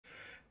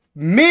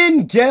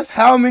Men guess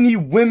how many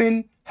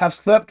women have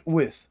slept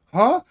with.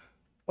 Huh?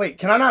 Wait,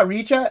 can I not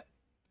read chat?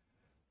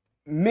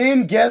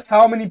 Men guess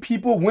how many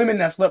people women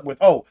have slept with.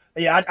 Oh,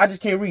 yeah, I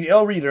just can't read.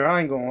 L reader,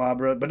 I ain't gonna lie,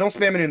 bro. But don't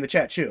spam it in the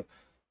chat. Chill.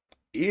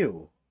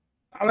 Ew.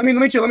 Let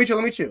me chill.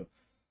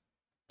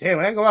 Damn,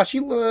 I ain't gonna lie.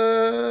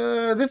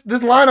 This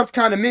lineup's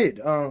kind of mid.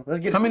 Let's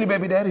get. How many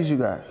baby daddies you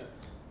got?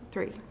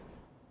 3.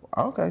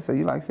 Okay, so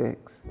you like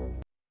 6.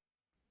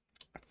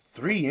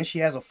 3, and she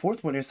has a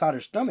 4th one inside her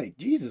stomach.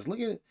 Jesus, look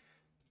at it.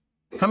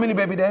 How many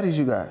baby daddies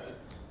you got?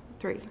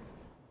 3.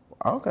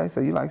 Okay,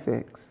 so you like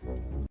 6.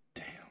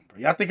 Damn, bro.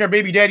 Y'all think her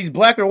baby daddy's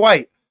black or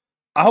white?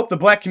 I hope the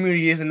black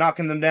community isn't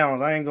knocking them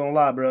down. I ain't gonna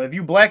lie, bro. If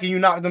you black and you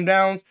knock them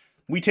down,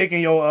 we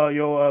taking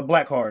your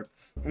black card.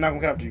 I'm not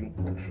gonna capture you.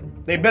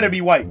 They better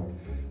be white.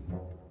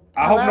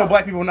 I hope no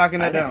black people knocking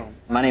that down.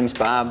 My name's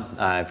Bob.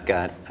 I've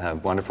got a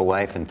wonderful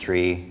wife and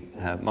 3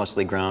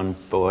 mostly grown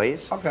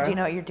boys. Okay. Do you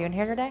know what you're doing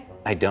here today?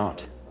 I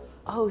don't.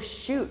 Oh,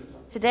 shoot.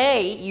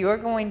 Today, you're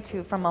going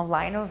to, from a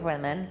line of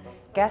women,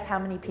 guess how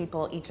many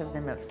people each of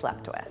them have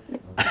slept with.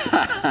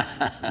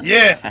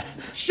 Yeah.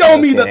 Show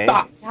me the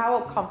thoughts.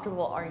 How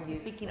comfortable are you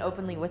speaking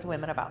openly with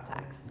women about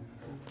sex?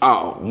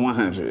 Oh,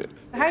 100.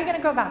 How are you going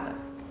to go about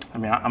this? I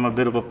mean, I'm a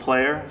bit of a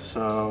player,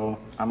 so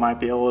I might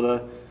be able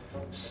to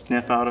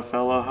sniff out a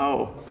fellow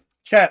hoe.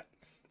 Chat,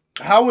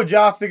 how would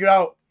y'all figure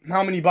out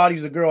how many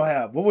bodies a girl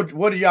have? What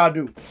do y'all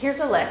do? Here's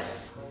a list.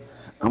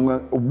 I'm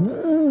going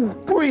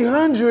to,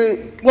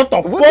 300. What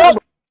the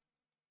fuck?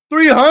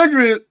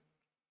 300?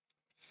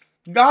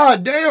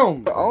 God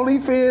damn. The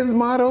OnlyFans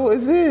motto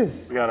is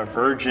this. We got a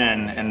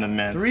virgin in the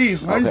midst.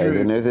 300. Okay,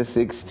 then there's a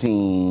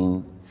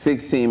 16.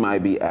 16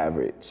 might be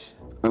average,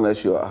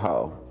 unless you're a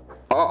hoe.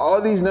 Are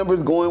all these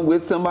numbers going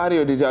with somebody,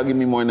 or did y'all give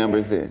me more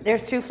numbers then?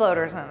 There's 2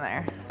 floaters in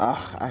there.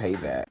 Ah, I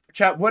hate that.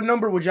 Chat, what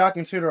number would y'all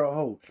consider a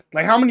hoe?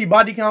 Like, how many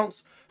body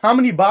counts? How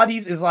many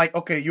bodies is like,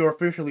 okay, you're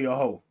officially a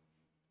hoe?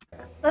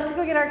 Let's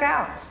go get our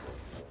gals.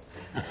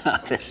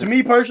 To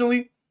me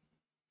personally,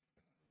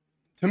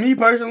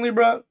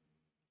 bro,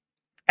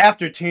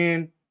 after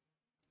 10,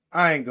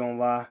 I ain't gonna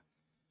lie.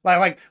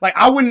 Like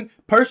I wouldn't,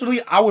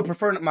 personally, I would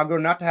prefer my girl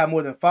not to have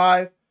more than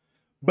 5.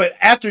 But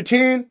after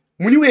 10,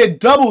 when you hit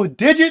double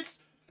digits,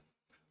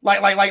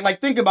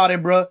 like think about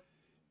it, bro.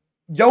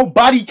 Your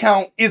body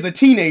count is a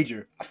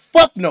teenager.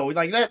 Fuck no.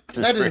 Like that's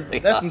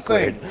insane. That's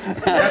insane.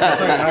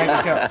 I ain't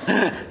gonna count.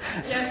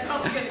 Yeah, it's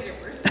probably gonna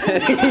get worse.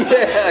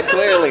 Yeah,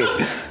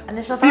 clearly.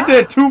 Initial He thoughts?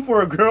 said 2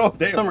 for a girl.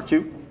 Damn. Some are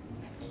cute.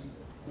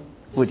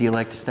 Would you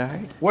like to start?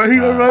 Where he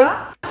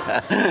right?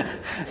 Yeah,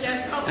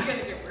 it's probably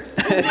gonna get worse.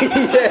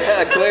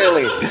 Yeah,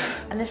 clearly.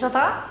 Initial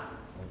thoughts?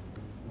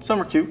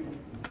 Some are cute.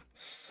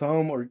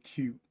 Some are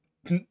cute.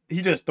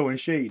 He just throwing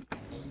shade.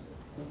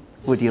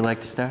 Would you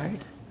like to start?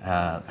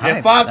 Yeah,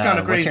 5's kind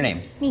of crazy. What's your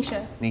name?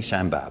 Nisha. Nisha,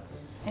 I'm Bob.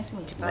 Nice to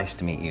meet you. Nice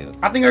to meet you.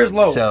 I think hers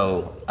low.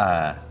 So,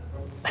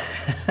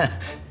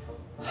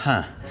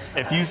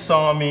 If you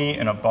saw me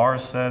in a bar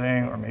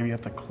setting or maybe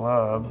at the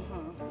club,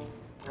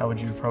 how would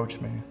you approach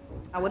me?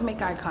 I would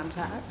make eye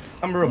contact.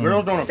 I'm real.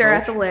 Girls don't Stare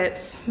at approach. the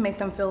lips, make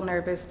them feel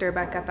nervous, stare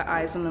back at the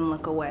eyes, and then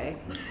look away.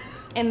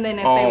 And then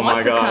if Oh they want my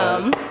to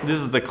God. come, This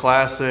is the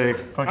classic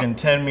fucking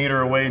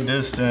 10-meter away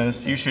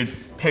distance. You should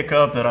pick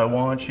up that I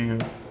want you.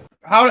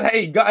 How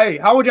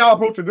would y'all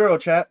approach a girl,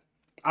 chat?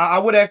 I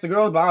would ask the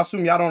girls, but I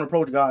assume y'all don't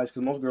approach guys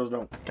because most girls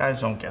don't.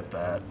 Guys don't get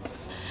that.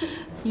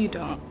 you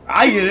don't.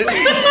 I get it.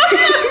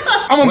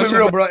 I'm gonna be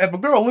real, bro. If a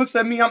girl looks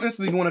at me, I'm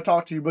instantly going to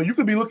talk to you, bro. You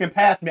could be looking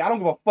past me. I don't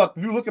give a fuck.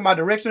 If you look in my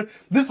direction,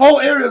 this whole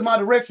area is my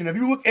direction. If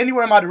you look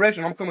anywhere in my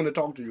direction, I'm coming to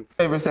talk to you.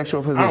 Favorite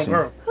sexual I don't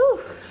position?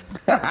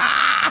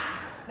 care.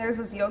 There's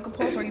this yoga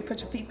pose where you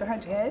put your feet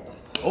behind your head.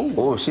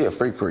 Oh, she a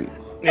freak.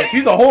 Yeah,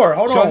 she's a whore.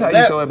 Hold Show on. us how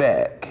you throw it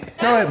back.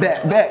 Throw it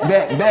back. Throw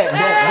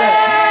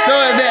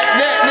it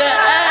back.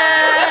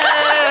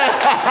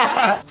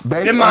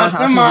 Based Never on mind, how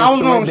never she mind. I just was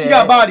threw wrong. it She back,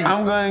 got bodies.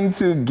 I'm going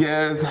to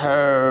guess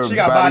her She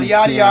got body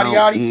body, yaddy,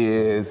 count yaddy.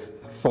 is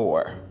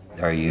 4.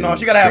 Are you No,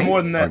 she gotta have straight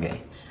more than that. or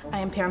gay? I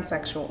am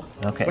pansexual.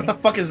 Okay. What the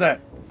fuck is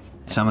that?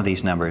 Some of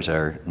these numbers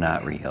are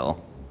not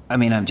real. I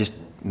mean, I'm just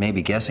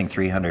maybe guessing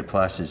 300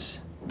 plus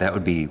that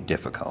would be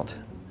difficult.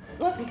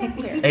 Let's get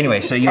here.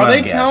 Anyway, so you Are want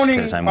they to guess counting-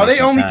 because I'm are they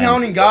wasting only time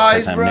counting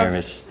guys, 'cause I'm bro?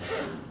 nervous.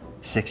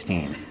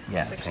 16.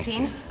 Yeah. thank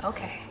 16? you.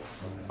 Okay.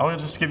 I'll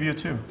just give you a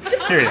 2.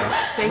 Here you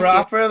go. Bro,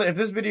 I feel that if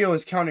this video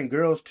is counting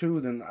girls too,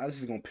 then this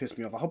is gonna piss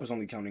me off. I hope it's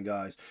only counting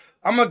guys.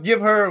 I'm gonna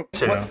give her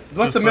 2. what's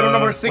Just the middle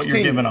number? what 16.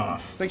 you're giving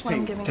off. What I'm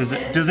 16. giving Because you.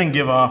 it doesn't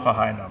give off a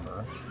high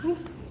number.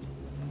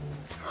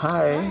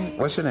 Hi,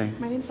 what's your name?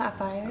 My name's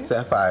Sapphire.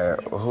 Sapphire.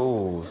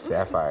 Oh,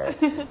 Sapphire.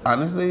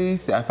 Honestly,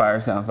 Sapphire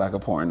sounds like a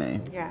porn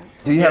name. Yeah.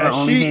 Do you have an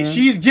Yeah, OnlyFans?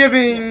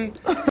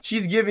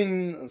 she's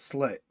giving a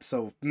slut,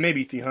 so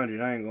maybe 300.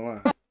 I ain't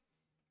gonna lie.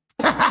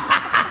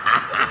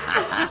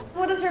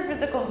 What does her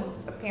physical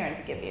appearance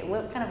give you?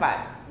 What kind of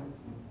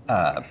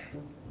vibes?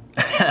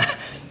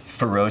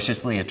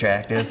 Ferociously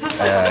attractive. Is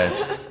that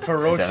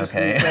Ferociously.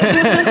 okay?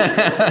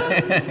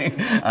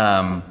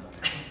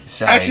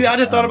 Sorry. Actually, I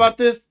just thought about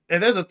this.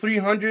 If there's a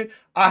 300,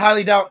 I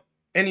highly doubt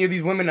any of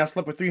these women that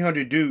slept with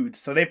 300 dudes.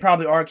 So they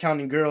probably are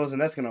counting girls,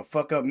 and that's gonna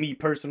fuck up me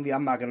personally.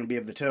 I'm not gonna be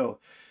able to tell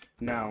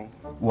now.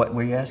 What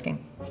were you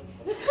asking?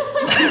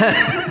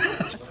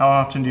 How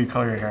often do you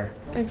color your hair?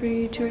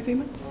 Every 2 or 3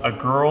 months. A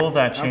girl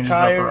that changes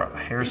up her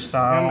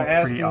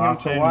hairstyle pretty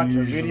often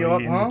usually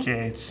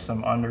indicates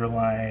some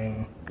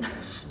underlying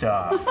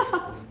stuff.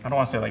 I don't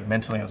want to say like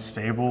mentally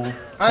unstable.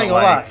 I ain't gonna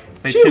lie.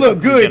 She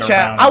look good,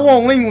 chat. I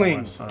want Ling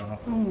Ling. So.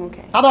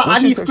 Okay. How about What's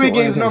I your need sexual Squid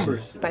Games orientation?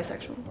 numbers?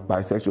 Bisexual.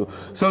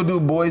 Bisexual. So do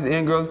boys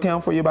and girls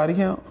count for your body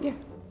count? Yeah.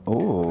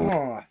 Oh.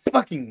 Oh, I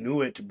fucking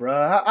knew it,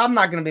 bruh. I'm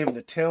not gonna be able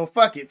to tell.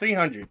 Fuck it,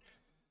 300.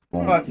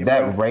 Fuck it,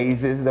 That bro.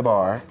 raises the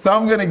bar. So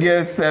I'm gonna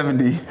guess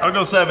 70. I'll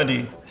go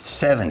 70.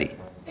 70.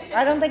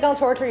 I don't think I'll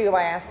torture you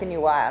by asking you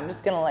why. I'm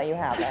just gonna let you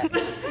have it.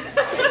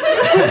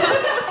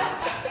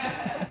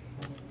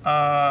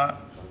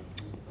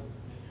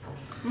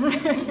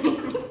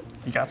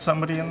 You got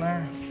somebody in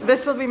there?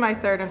 This will be my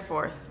 3rd and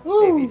 4th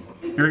babies.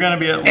 You're gonna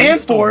be at And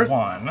least a fourth.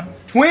 1.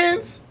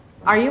 Twins?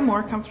 Are you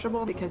more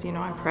comfortable because you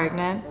know I'm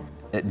pregnant?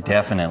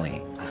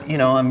 Definitely. You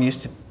know, I'm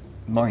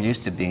more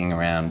used to being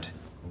around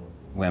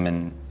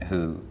women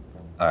who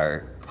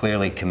are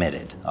clearly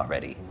committed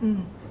already.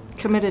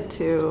 Committed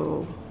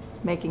to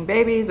making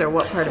babies, or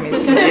what part of me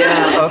is committed?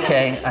 Yeah,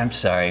 okay, I'm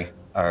sorry.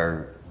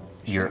 Are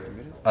your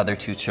other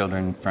 2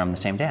 children from the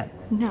same dad?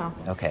 No.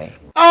 Okay.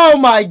 Oh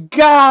my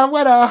god,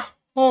 what a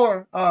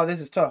whore. Oh, this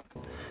is tough.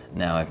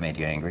 Now I've made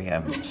you angry.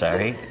 I'm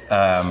sorry.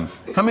 How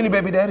many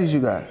baby daddies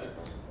you got?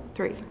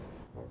 3.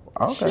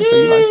 Okay, so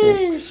you like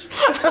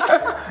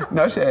it.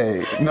 No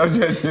shade, no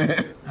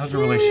judgment. How's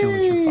your relationship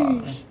with your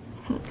father?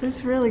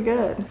 It's really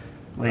good.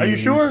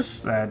 Ladies you sure?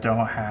 that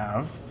don't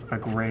have a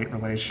great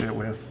relationship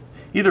with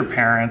either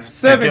parents,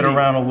 that 70. get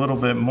around a little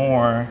bit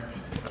more.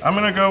 I'm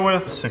gonna go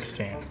with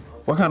 16.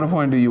 What kind of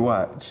porn do you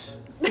watch?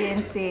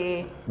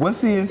 CNC,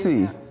 What's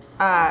CNC?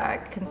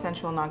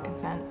 consensual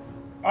non-consent.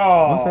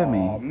 Oh, What's that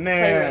mean?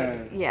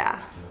 man. Yeah.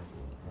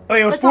 Oh,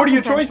 it was It's all 40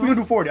 your choice? consensual. We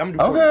gonna do 40. I'm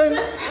gonna do 40.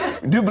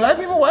 Okay. Do black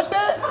people watch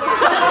that?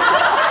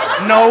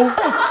 No,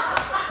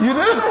 You do?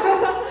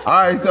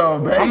 All right, so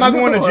I'm not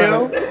going to basically-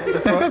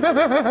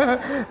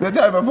 jail. The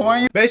type of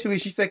porn you Basically,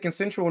 she said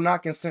consensual,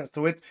 not consent.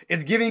 So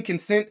it's giving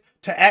consent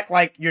to act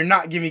like you're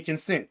not giving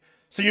consent.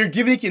 So you're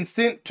giving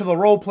consent to the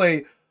role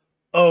play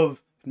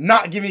of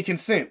not giving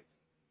consent.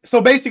 So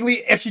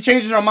basically, if she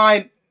changes her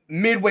mind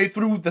midway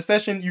through the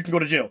session, you can go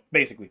to jail.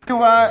 Basically,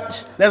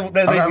 watch. that's Okay,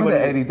 basically I'm what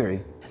at it is. 83.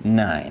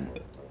 9.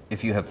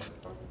 If you have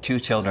 2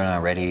 children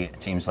already,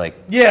 it seems like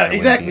Yeah, there wouldn't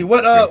exactly. be a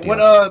What great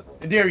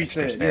deal Dairy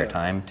extra said. spare Yeah.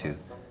 time to.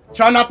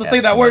 Try not to say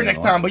Yeah, that word more next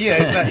than time, but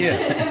yeah, it's not. Yeah.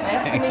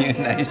 Thank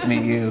you. Nice to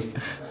meet you.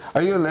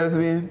 Are you a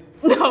lesbian?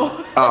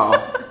 No. Oh.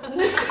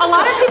 A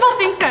lot of people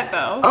think that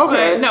though.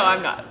 Okay. But no,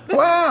 I'm not.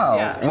 Wow.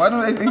 Yeah. Why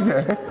do they think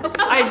that?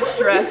 I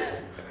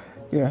dress.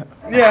 Yeah.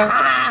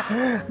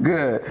 Yeah.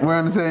 Good. We're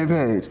on the same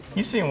page.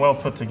 You seem well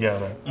put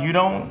together. You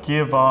don't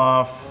give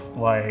off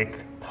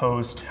like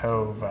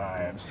post-ho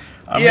vibes.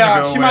 I'm Yeah,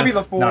 gonna go she might with be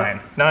the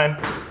 4. 9.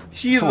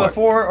 She's the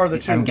 4 or the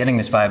 2. I'm getting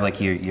this vibe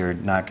like you're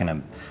not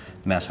gonna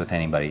mess with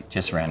anybody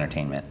just for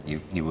entertainment.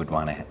 You would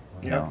want to,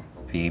 you know,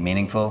 be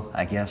meaningful,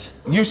 I guess.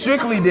 You're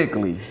strictly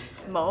dickly.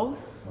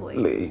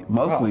 Mostly.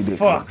 Mostly dickly.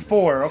 Fuck,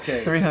 4.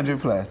 Okay. 300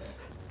 plus.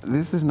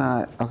 This is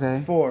not,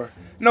 okay? 4.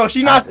 No,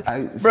 she not,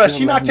 I bruh. still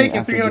She not love me taking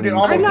after 300 getting-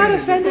 almost. I'm not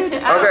 300.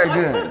 offended.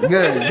 Okay,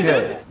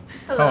 good.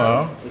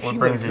 Hello. What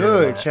brings you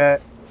Good, here?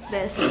 chat.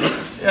 This.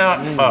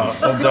 Yeah. Oh,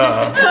 well,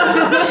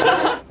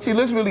 duh. She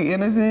looks really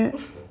innocent,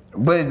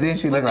 but then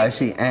she look like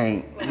she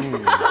ain't.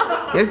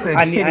 It's the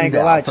I ain't titties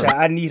gonna lie, out chat.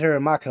 I need her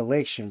in my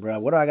collection, bro.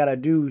 What do I gotta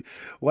do?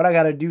 What I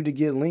gotta do to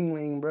get Ling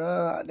Ling,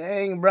 bro?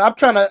 Dang, bro. I'm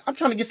trying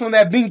to get some of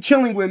that Bing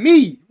chilling with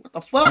me. What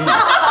the fuck? She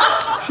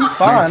Her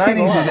fine. I ain't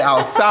titties gonna is lie.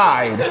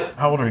 outside.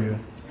 How old are you?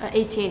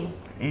 18.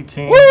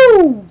 18.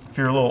 Woo! If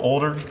you're a little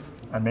older,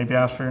 I'd maybe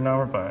ask for your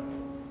number, but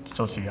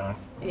still too young.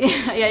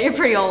 Yeah, you're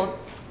pretty old.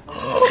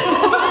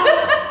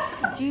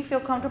 Do you feel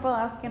comfortable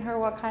asking her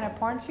what kind of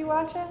porn she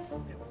watches?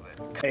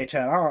 Hey,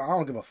 chat. I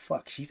don't give a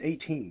fuck. She's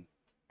 18.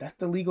 That's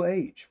the legal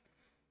age.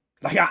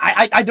 Like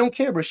I don't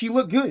care, bro. She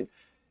looked good.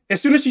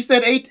 As soon as she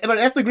said 8, but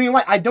that's the green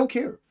light. I don't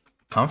care.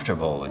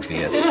 Comfortable would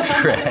be a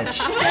stretch.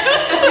 You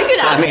could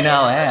I ask. mean,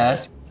 I'll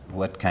ask.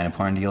 What kind of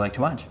porn do you like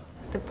to watch?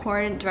 The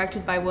porn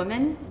directed by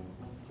women?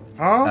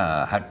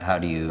 Huh? How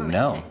do you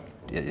know?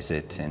 Is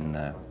it in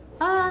the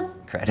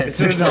credits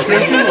in or the something?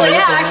 description? Like,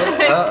 Yeah, what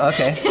the hell?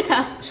 actually.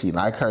 Oh, okay. She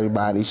like her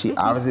body. She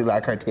obviously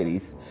like her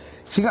titties.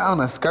 She got on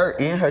a skirt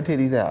and her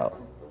titties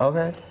out.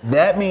 Okay?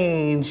 That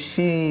means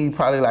she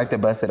probably like to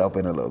bust it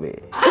open a little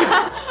bit.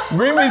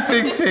 Bring me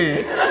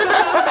 16.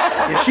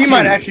 Yeah, she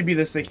might actually be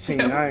the 16.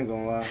 I ain't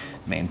gonna lie.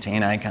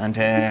 Maintain eye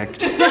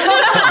contact.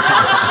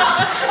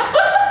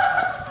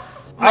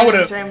 I would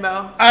have.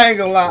 Rainbow. I ain't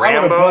gonna lie. I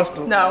would have Rambo?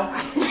 busted.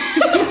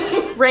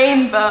 No.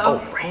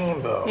 Rainbow.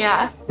 Rainbow.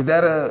 Yeah. Is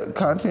that a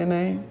content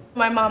name?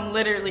 My mom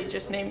literally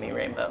just named me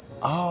Rainbow.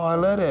 Oh, I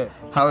love that.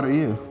 How old are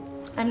you?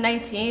 I'm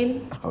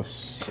 19. Oh,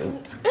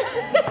 shoot.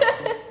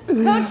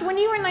 Coach, when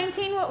you were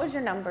 19, what was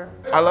your number?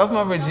 I lost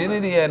my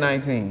virginity at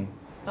 19.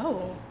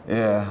 Oh.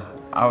 Yeah,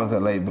 I was a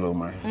late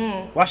bloomer.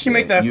 Why she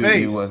make that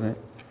face? You wasn't.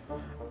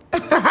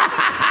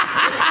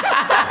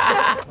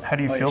 How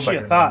do you feel about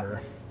your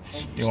number?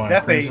 You want to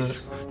increase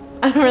it?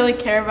 I don't really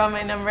care about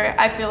my number.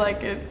 I feel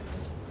like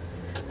it's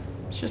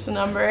just a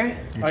number.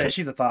 Oh yeah,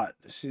 she's a thought.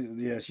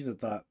 She's a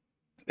thought.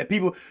 But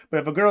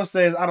if a girl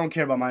says I don't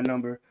care about my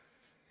number,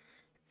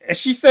 and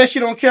she says she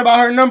don't care about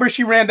her number,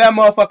 she ran that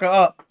motherfucker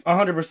up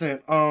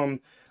 100%.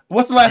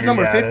 What's the last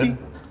number? 50?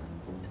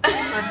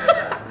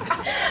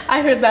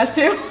 I heard that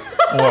too.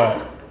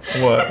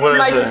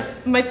 What is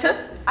it? My tip?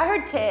 I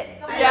heard tits.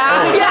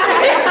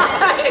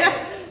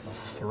 Yeah.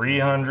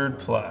 300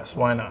 plus.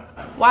 Why not?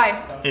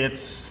 Why?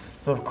 It's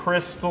the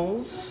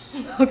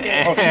crystals.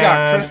 Okay. Oh, she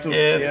got crystals.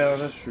 It's Yeah,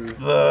 that's true.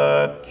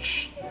 the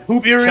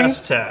Hoop earrings.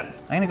 chest tat.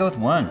 I'm gonna go with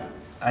 1.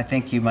 I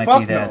think you might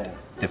Fuck be that no.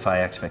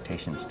 defy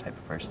expectations type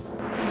of person.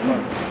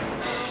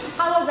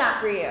 How was that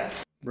for you?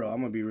 Bro, I'm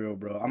gonna be real,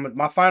 bro.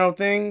 My final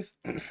things,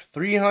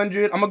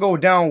 300. I'm gonna go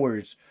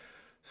downwards.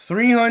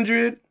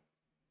 300.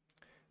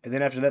 And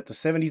then after that, the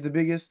 70's the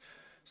biggest.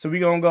 So we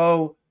gonna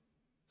go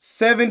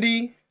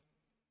 70.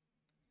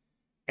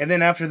 And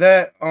then after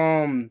that,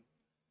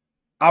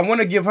 I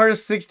want to give her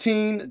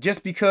 16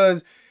 just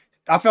because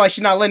I feel like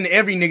she's not letting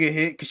every nigga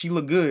hit because she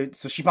look good.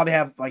 So she probably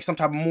have like some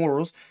type of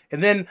morals.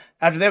 And then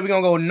after that, we're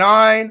going to go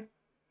 9.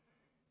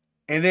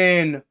 And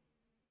then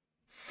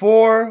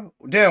 4.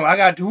 Damn, I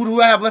got, who do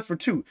I have left for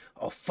 2?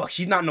 Oh, fuck,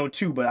 she's not no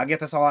 2, but I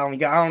guess that's all I only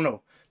got. I don't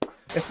know.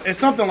 It's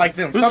something like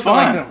them. It's something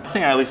fine. like them. I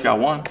think I at least got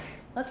 1.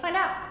 Let's find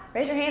out.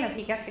 Raise your hand if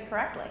you guessed it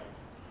correctly.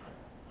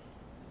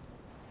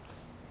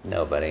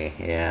 Nobody,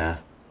 yeah.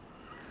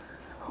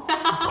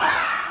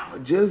 Wow,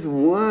 just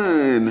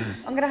 1.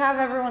 I'm gonna have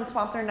everyone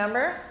swap their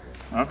numbers.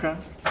 Okay.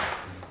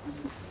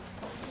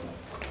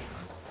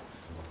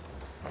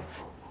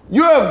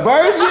 You're a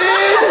virgin?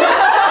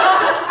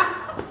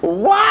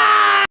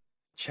 What?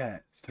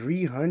 Chat,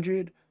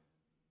 300?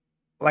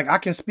 Like, I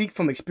can speak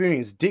from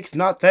experience. Dick's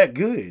not that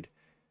good.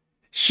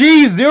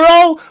 She's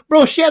 0?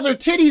 Bro, she has her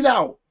titties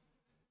out.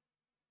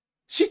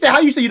 She said, how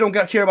you say you don't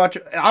care about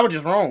your... I was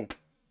just wrong.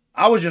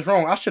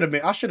 I should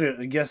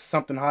have guessed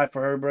something high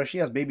for her, bro. She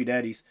has baby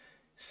daddies.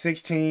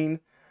 16.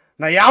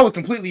 Now, yeah, I was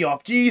completely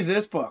off.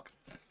 Jesus, fuck.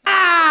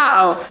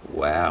 Ow!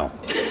 Wow.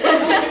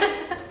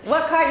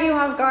 What caught you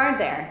off guard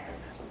there?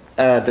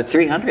 The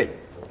 300.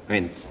 I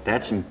mean,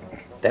 that's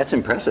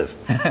impressive.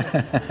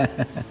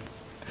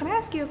 Can I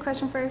ask you a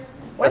question first?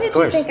 Why Of did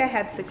course. you think I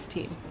had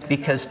 16?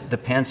 Because the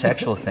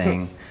pansexual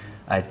thing,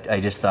 I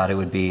just thought it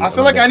would be. I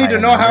feel like I need to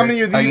know how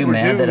many of Are these you were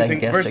mad that I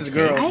dudes guessed versus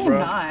 16? girls, I am bro.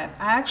 not.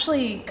 I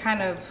actually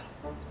kind of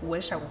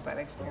wish I was that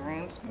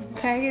experienced.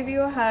 Can I give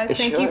you a hug?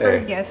 Thank you for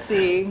Sure.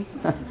 guessing.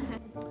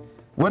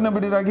 What number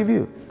did I give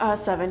you?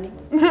 70.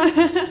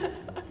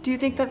 Do you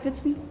think that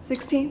fits me?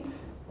 16?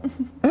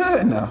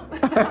 No.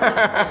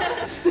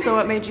 So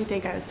what made you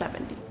think I was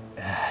 70?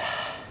 You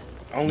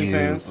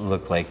OnlyFans.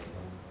 look like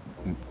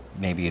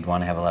maybe you'd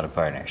want to have a lot of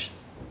partners.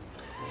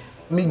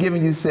 Me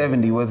giving you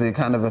 70, was it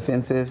kind of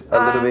offensive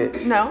a little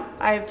bit? No,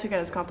 I took it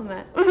as a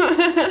compliment.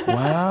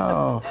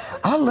 Wow,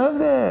 I love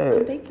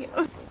that. Thank you.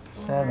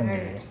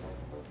 70.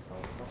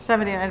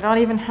 70, and I don't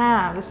even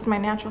have. This is my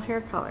natural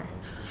hair color.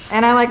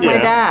 And I like my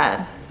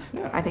dad.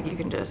 I think you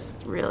can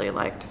just really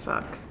like to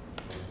fuck.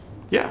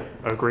 Yeah,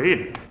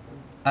 agreed.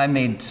 I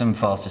made some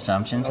false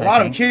assumptions. A lot I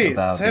of think, kids,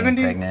 about 70?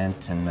 being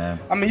pregnant and the.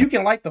 I mean, you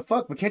can like the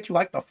fuck, but can't you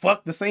like the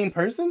fuck the same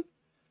person?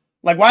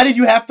 Like, why did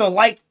you have to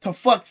like to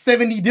fuck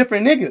 70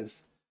 different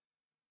niggas?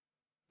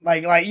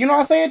 Like, you know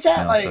what I'm saying, chat?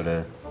 And Like, also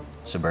the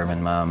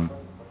suburban mom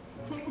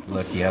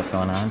look you have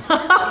going on.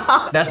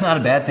 That's not a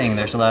bad thing.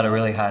 There's a lot of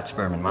really hot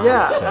suburban moms.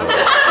 Yeah. So.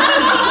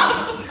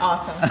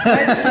 Awesome.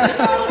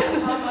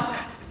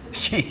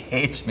 She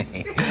hates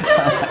me.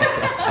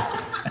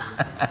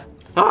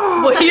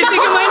 What do you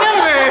think of my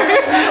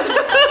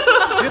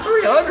number? You're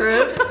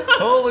 300.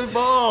 Holy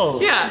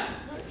balls. Yeah.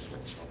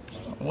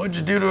 What'd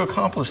you do to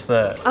accomplish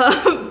that?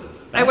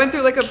 I went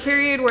through like a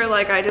period where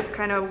like I just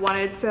kind of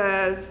wanted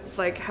to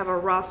like have a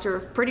roster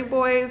of pretty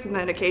boys, and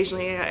then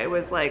occasionally it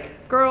was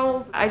like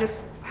girls. I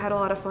just had a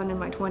lot of fun in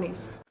my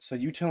 20s. so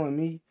you telling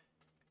me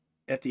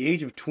at the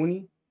age of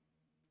 20,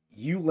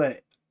 you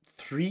let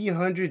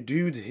 300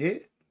 dudes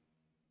hit?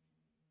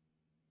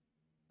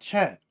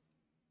 Chat.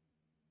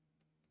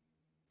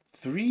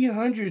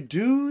 300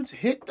 dudes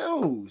hit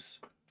those.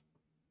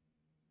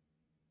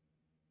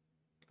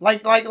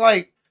 Like,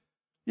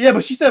 yeah,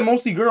 but she said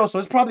mostly girls, so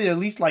it's probably at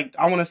least like,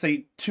 I want to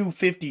say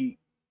 250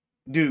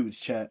 dudes,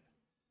 chat.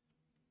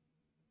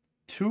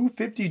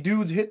 250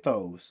 dudes hit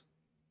those.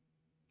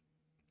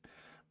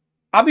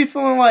 I be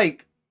feeling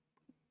like,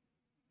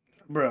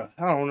 bruh,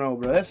 I don't know,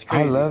 bruh, that's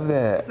crazy. I love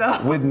that.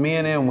 So- With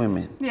men and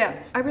women. Yeah,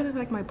 I really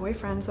like my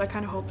boyfriend, so I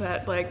kind of hope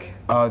that like,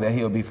 Oh, that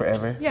he'll be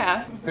forever?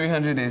 yeah.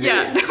 300 is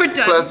Yeah, it. we're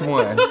done. Plus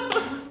 1.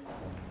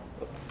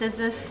 Does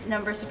this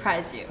number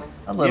surprise you?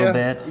 A little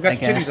Yeah, bit, you got I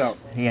your titties guess.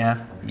 out.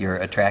 Yeah, you're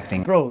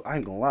attracting. Bro, I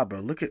ain't gonna lie, bro.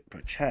 Look at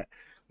bro, chat.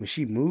 When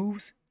she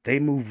moves, they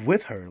move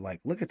with her. Like,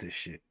 look at this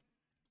shit.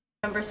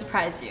 Number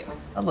surprise you?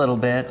 A little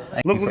bit.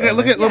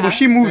 Look at when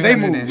she moved, they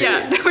moved.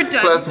 Yeah, we're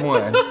done.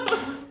 +1.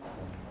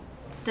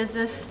 Does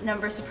this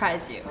number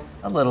surprise you?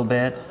 A little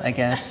bit, I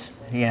guess.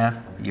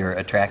 Yeah, you're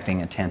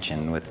attracting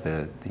attention with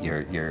the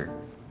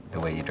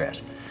way you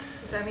dress.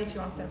 Does that mean she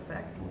wants to have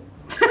sex?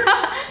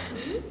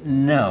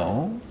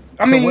 No.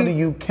 I mean, so what do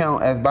you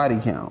count as body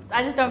count?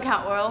 I just don't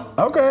count oral.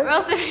 Okay. Or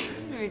else it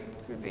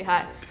would be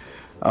high.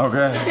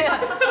 Okay.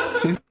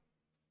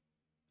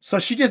 So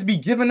she just be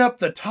giving up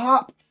the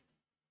top.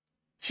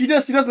 She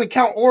doesn't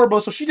count oral,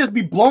 so she just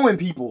be blowing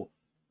people.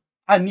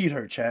 I need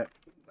her, chat.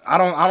 I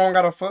don't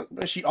gotta fuck.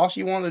 All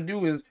she want to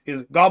do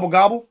is gobble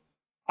gobble.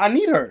 I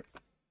need her.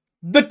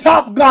 The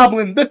top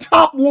goblin, the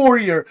top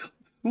warrior,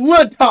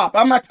 the top.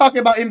 I'm not talking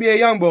about NBA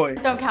YoungBoy.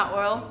 Just don't count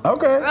oral.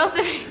 Okay. Or else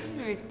it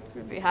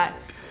would be high.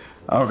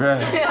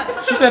 Okay.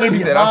 She said it'd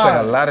be high. I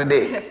said a lot of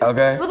dick.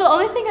 Okay. Well, the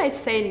only thing I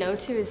say no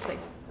to is like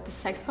the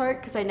sex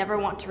part, because I never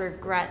want to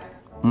regret.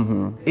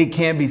 It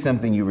can be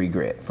something you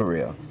regret, for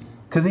real.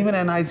 Because even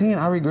at 19,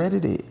 I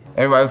regretted it.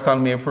 Everybody was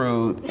calling me a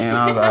prude, and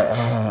I was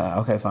like,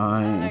 okay,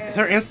 fine. Is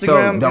her Instagram?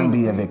 So don't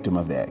be a victim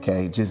of that,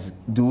 okay? Just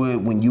do it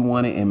when you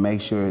want it and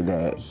make sure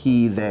that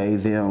he, they,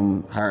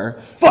 them,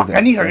 her. Fuck, I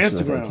need her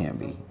Instagram. They can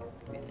be.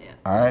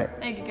 All right?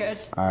 Thank you,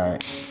 Coach. All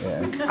right,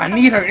 yes. I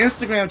need her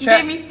Instagram,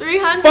 chat. Gave me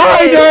 300.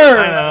 Find her!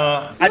 I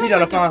know. I need her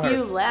to find her.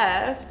 You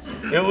left.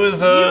 It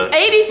was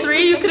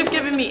 83. You could have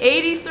given me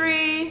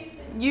 83.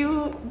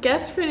 You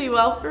guessed pretty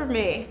well for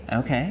me.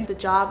 Okay. The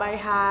job I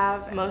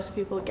have, most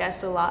people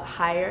guess a lot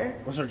higher.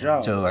 What's her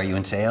job? So are you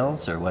in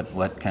sales or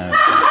what kind of?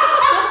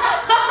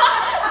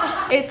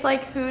 It's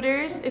like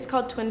Hooters. It's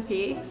called Twin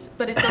Peaks,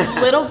 but it's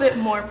a little bit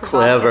more provocative.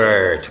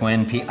 Clever.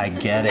 Twin Peaks. I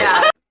get it.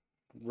 Yeah.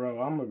 Bro,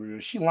 I'm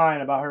agree. She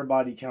lying about her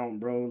body count,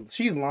 bro.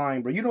 She's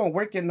lying, bro. You don't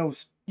work at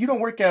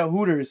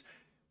Hooters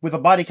with a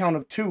body count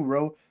of 2,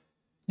 bro.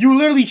 You're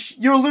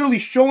literally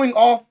showing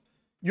off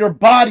your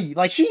body.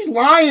 Like, she's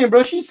lying,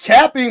 bro. She's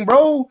capping,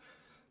 bro.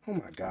 Oh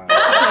my god.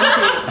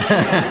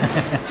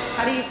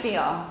 How do you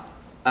feel?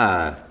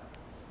 I'm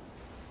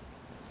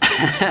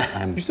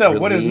You said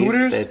what is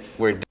Hooters?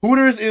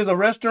 Hooters is a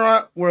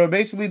restaurant where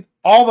basically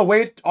all the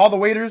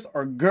waiters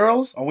are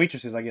girls, or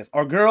waitresses, I guess,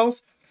 are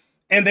girls,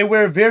 and they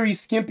wear very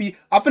skimpy.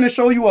 I'm finna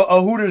show you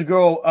a Hooters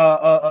girl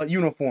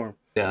uniform.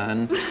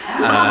 Done. If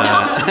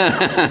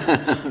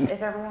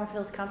everyone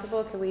feels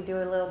comfortable, could we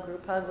do a little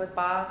group hug with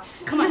Bob?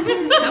 Come on.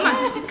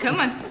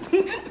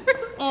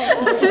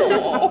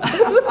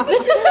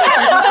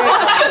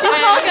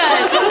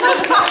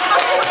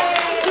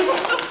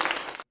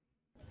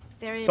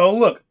 So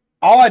look,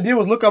 all I did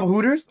was look up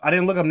Hooters. I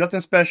didn't look up nothing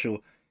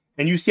special,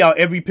 and you see how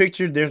every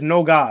picture there's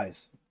no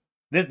guys.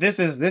 This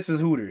is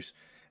Hooters,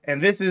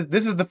 and this is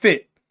the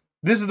fit.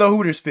 This is the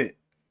Hooters fit,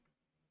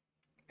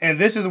 and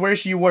this is where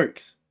she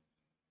works.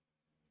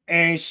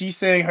 And she's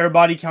saying her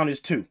body count is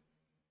 2.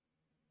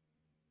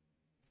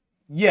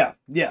 Yeah,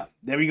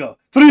 there we go.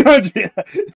 300.